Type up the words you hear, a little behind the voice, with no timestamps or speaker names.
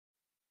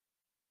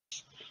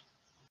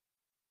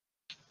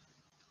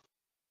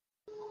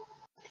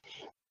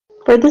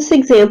For this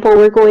example,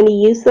 we're going to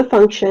use the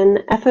function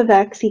f of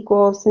x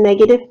equals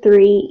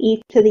 -3 e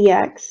to the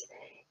x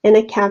in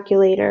a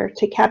calculator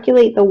to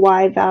calculate the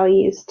y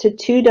values to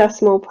 2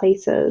 decimal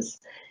places.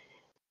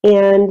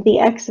 And the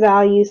x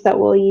values that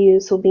we'll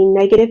use will be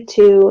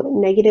 -2,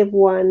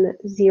 -1,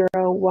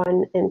 0,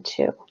 1, and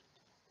 2.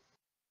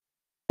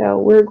 So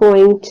we're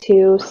going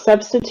to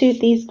substitute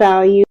these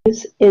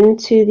values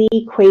into the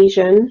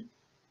equation.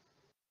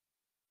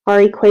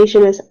 Our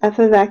equation is f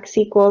of x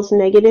equals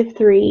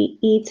 -3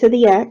 e to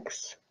the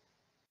x.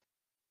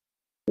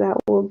 That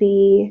will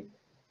be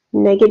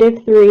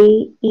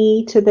 -3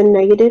 e to the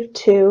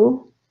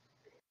 -2,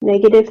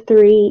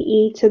 -3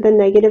 e to the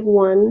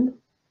 -1,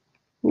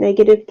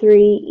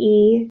 -3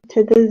 e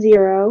to the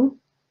 0,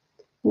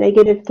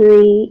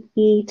 -3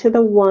 e to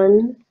the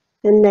 1,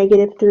 and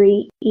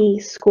 -3 e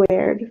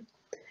squared.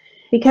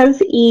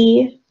 Because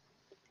e,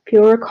 if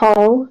you'll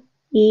recall,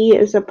 e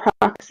is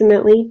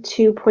approximately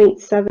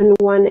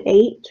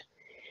 2.718.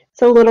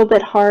 It's a little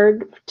bit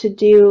hard to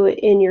do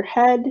in your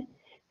head,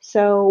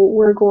 so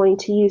we're going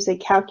to use a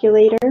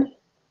calculator.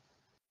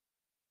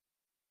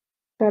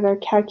 Got our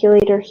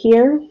calculator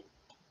here,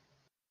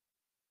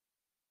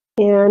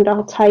 and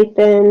I'll type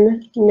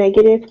in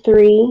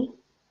 -3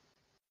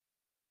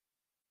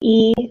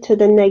 e to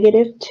the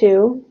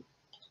 -2,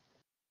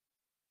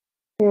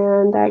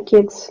 and that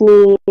gives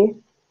me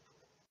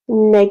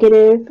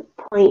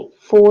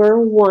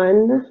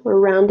 -0.41. We're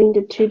rounding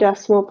to 2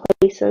 decimal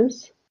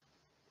places.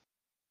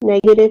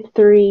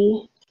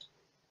 -3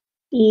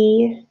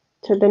 e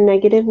to the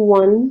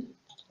 -1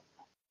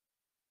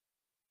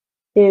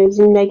 is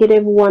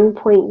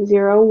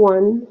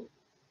 -1.01.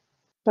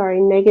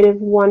 Sorry,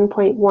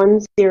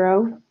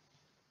 -1.10.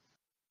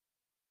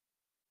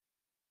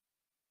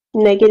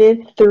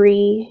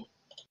 -3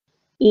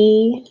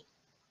 e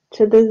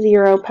to the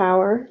 0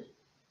 power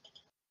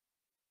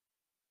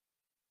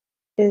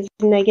is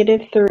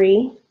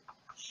 -3.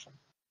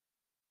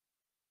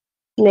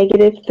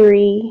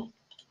 -3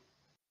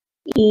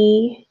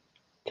 e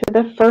to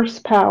the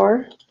first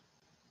power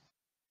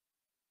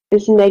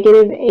is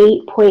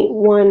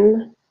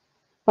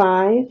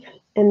 -8.15.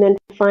 And then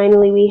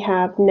finally we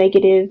have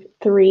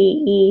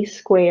 -3e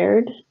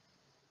squared.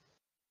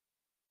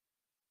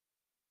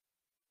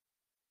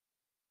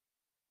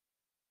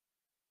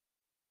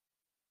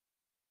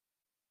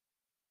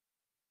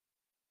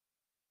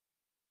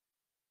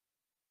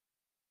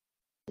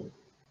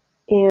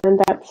 And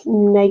that's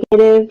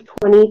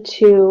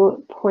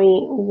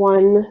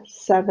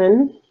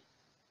 -22.17.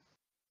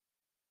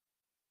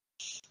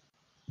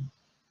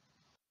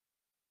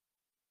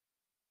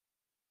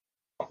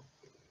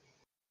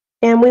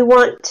 And we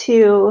want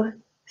to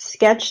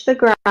sketch the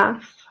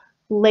graph,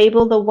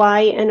 label the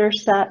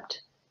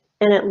y-intercept,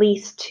 and at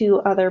least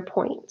 2 other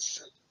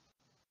points.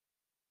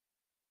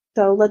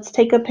 So let's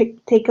take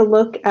a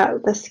look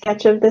at the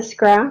sketch of this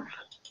graph.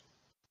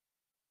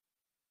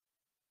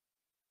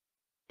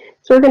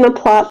 So we're going to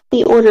plot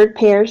the ordered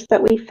pairs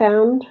that we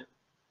found.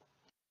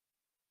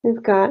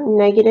 We've got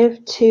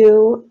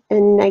 -2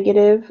 and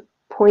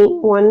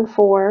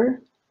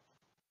 -0.14.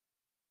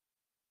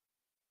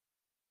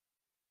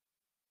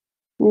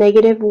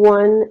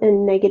 -1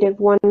 and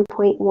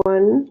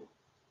 -1.1,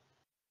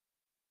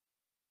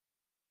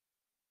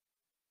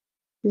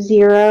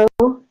 0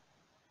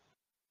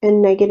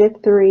 and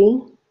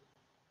 -3,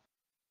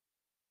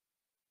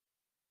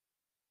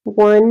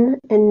 1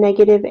 and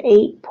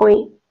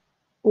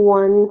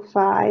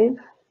 -8.15,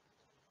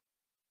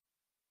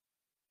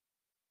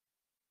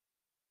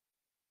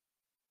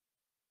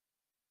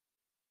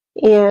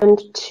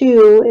 and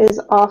 2 is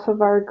off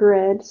of our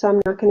grid, so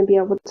I'm not going to be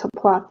able to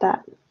plot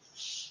that.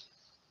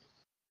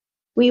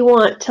 We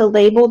want to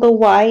label the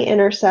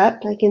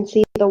y-intercept. I can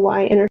see the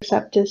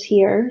y-intercept is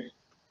here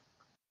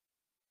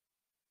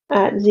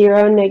at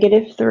 0,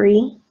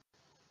 -3.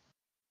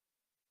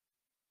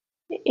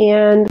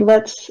 And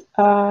let's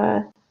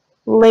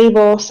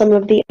label some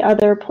of the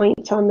other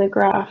points on the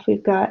graph.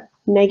 We've got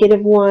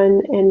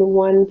 -1 and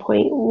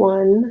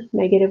 1.1,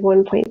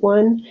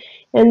 -1.1,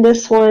 and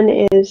this one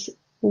is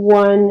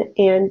 1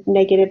 and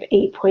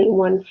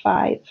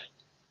 -8.15.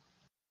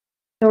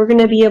 And we're going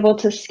to be able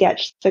to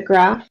sketch the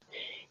graph.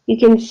 You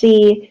can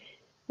see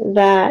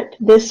that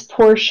this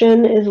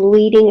portion is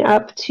leading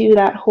up to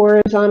that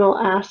horizontal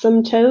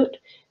asymptote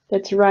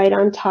that's right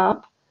on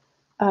top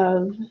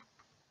of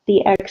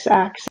the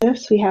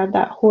x-axis. We have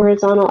that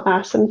horizontal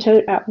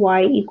asymptote at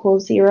y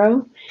equals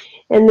 0,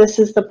 and this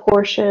is the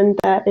portion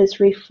that is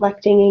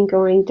reflecting and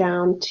going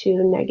down to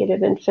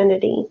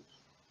 -infinity.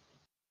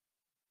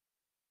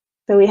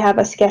 So we have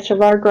a sketch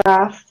of our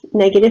graph,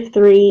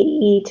 -3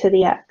 e to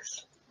the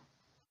x.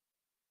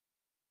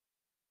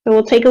 So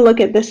we'll take a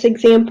look at this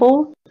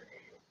example,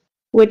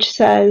 which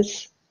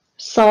says,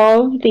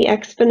 solve the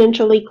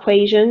exponential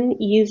equation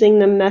using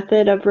the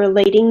method of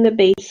relating the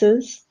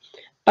bases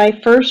by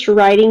first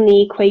writing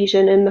the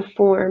equation in the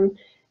form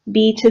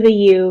b to the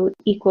u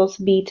equals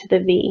b to the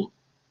v.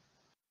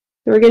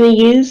 We're going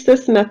to use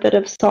this method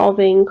of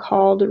solving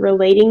called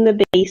relating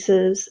the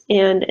bases,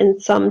 and in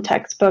some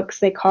textbooks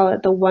they call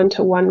it the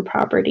one-to-one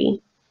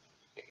property.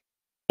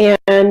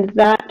 And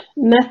that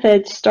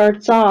method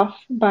starts off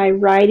by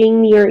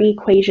writing your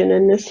equation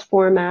in this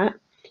format,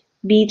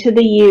 b to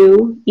the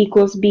u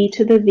equals b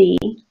to the v.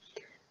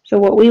 So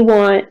what we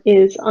want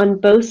is on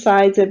both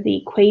sides of the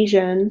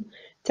equation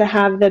to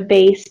have the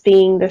base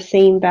being the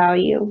same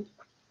value.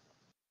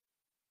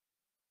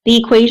 The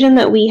equation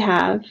that we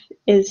have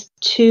is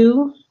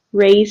 2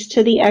 raised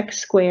to the x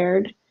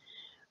squared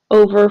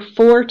over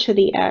 4 to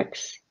the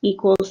x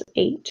equals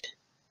 8.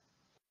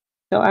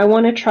 So I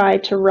want to try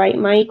to write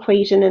my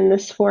equation in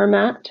this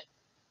format,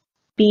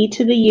 b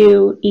to the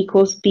u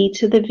equals b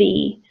to the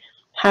v,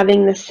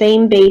 having the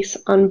same base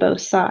on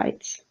both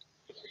sides.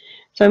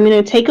 So I'm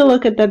going to take a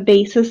look at the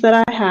bases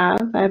that I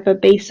have. I have a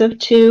base of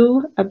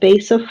 2, a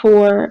base of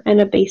 4, and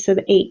a base of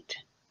 8.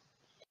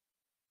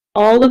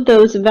 All of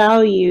those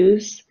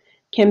values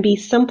can be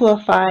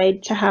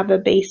simplified to have a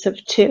base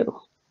of 2.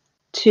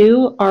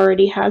 2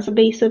 already has a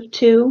base of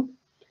 2.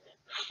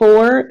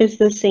 4 is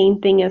the same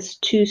thing as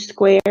 2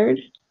 squared.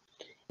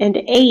 And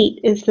 8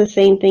 is the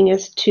same thing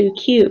as 2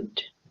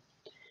 cubed.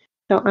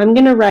 So I'm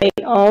going to write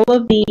all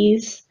of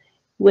these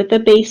with a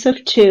base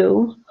of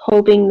 2,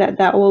 hoping that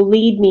that will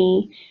lead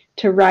me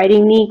to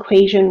writing the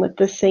equation with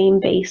the same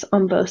base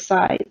on both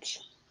sides.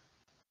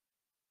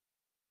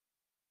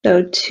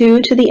 So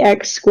 2 to the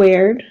x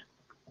squared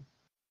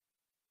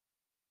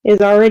is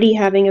already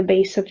having a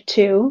base of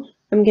 2.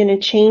 I'm going to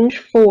change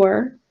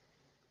 4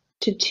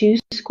 to 2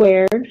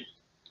 squared.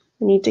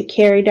 I need to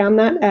carry down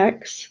that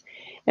x.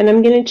 And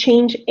I'm going to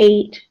change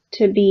 8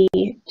 to be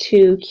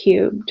 2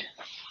 cubed.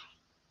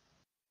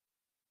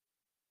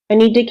 I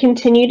need to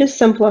continue to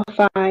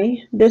simplify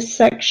this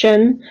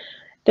section.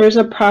 There's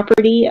a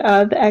property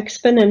of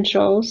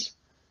exponentials,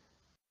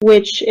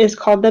 which is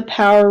called the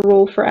power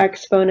rule for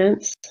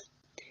exponents.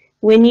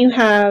 When you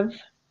have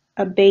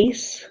a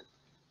base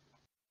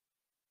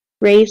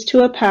raised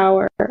to a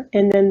power,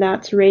 and then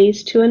that's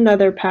raised to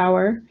another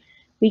power,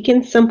 we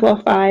can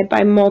simplify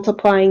by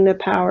multiplying the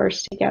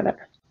powers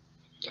together.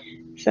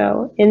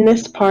 So in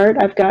this part,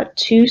 I've got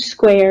 2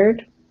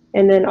 squared,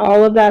 and then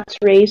all of that's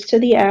raised to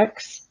the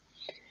x.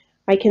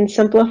 I can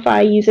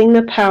simplify using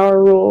the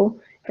power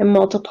rule and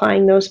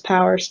multiplying those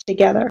powers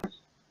together.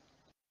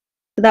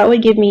 So that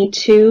would give me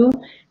 2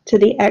 to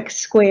the x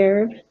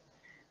squared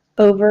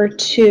over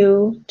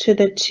 2 to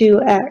the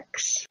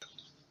 2x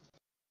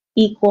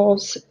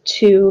equals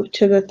 2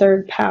 to the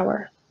third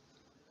power.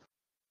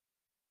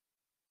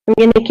 I'm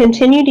going to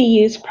continue to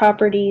use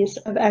properties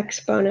of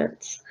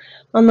exponents.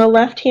 On the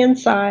left-hand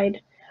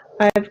side,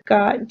 I've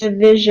got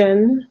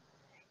division,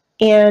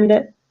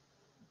 and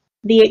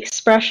the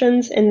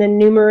expressions in the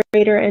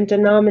numerator and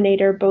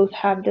denominator both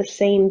have the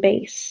same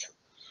base.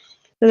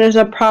 So there's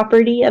a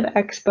property of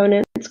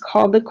exponents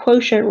called the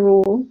quotient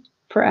rule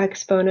for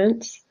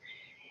exponents.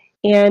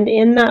 And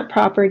in that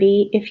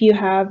property, if you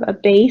have a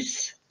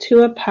base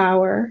to a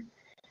power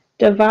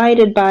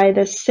divided by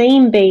the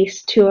same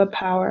base to a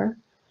power,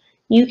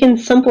 you can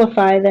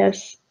simplify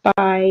this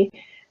by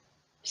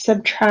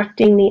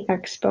subtracting the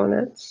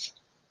exponents.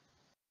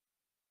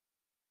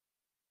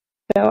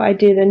 So I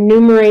do the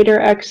numerator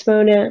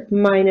exponent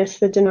minus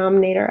the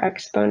denominator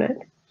exponent.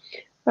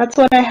 That's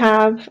what I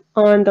have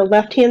on the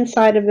left-hand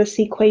side of this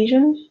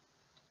equation.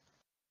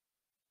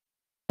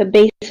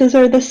 The bases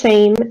are the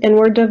same, and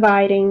we're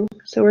dividing,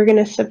 so we're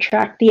going to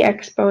subtract the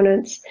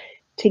exponents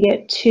to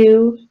get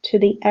 2 to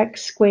the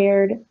x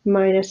squared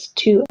minus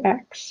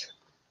 2x.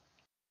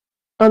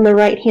 On the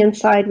right-hand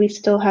side, we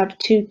still have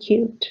 2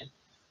 cubed.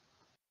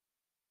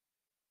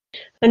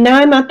 And now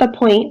I'm at the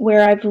point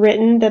where I've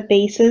written the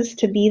bases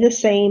to be the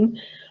same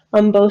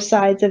on both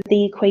sides of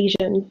the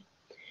equation.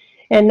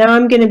 And now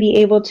I'm going to be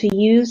able to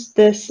use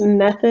this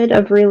method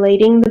of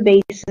relating the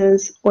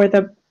bases, or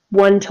the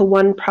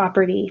one-to-one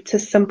property, to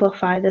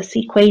simplify this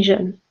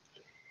equation.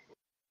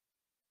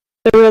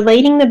 The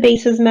relating the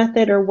bases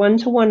method, or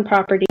one-to-one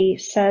property,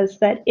 says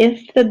that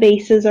if the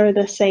bases are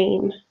the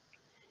same,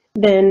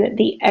 then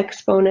the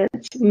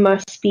exponents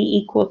must be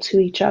equal to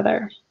each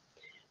other.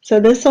 So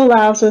this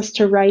allows us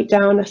to write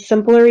down a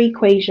simpler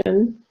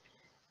equation,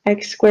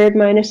 x squared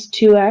minus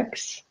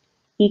 2x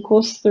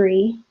equals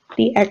 3.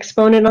 The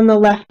exponent on the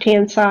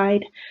left-hand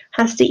side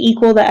has to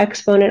equal the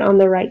exponent on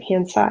the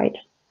right-hand side.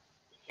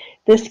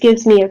 This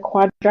gives me a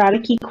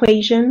quadratic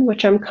equation,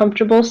 which I'm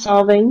comfortable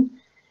solving.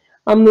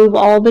 I'll move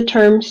all the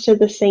terms to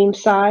the same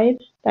side.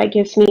 That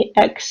gives me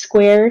x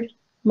squared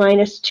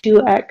minus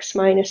 2x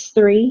minus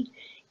 3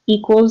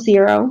 equals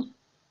 0.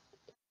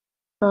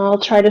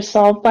 I'll try to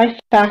solve by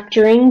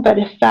factoring, but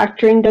if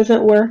factoring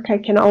doesn't work, I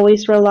can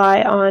always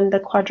rely on the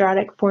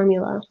quadratic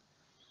formula.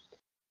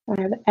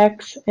 I have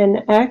x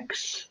and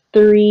x,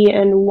 3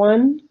 and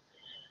 1.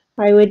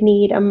 I would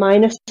need a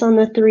minus on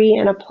the 3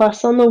 and a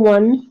plus on the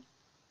 1.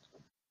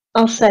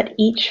 I'll set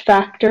each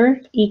factor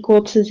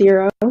equal to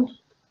 0.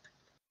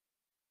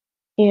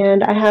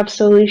 And I have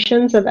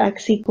solutions of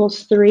x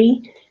equals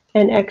 3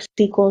 and x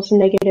equals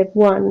negative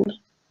 1.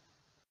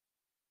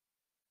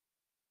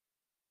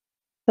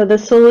 So the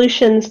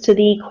solutions to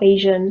the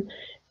equation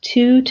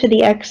 2 to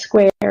the x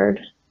squared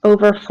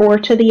over 4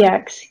 to the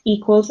x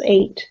equals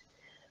 8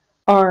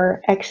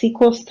 are x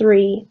equals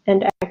 3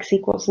 and x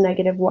equals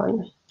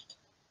 -1.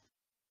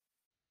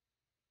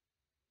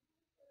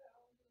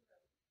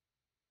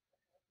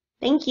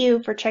 Thank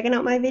you for checking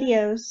out my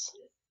videos.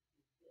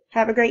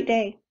 Have a great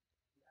day.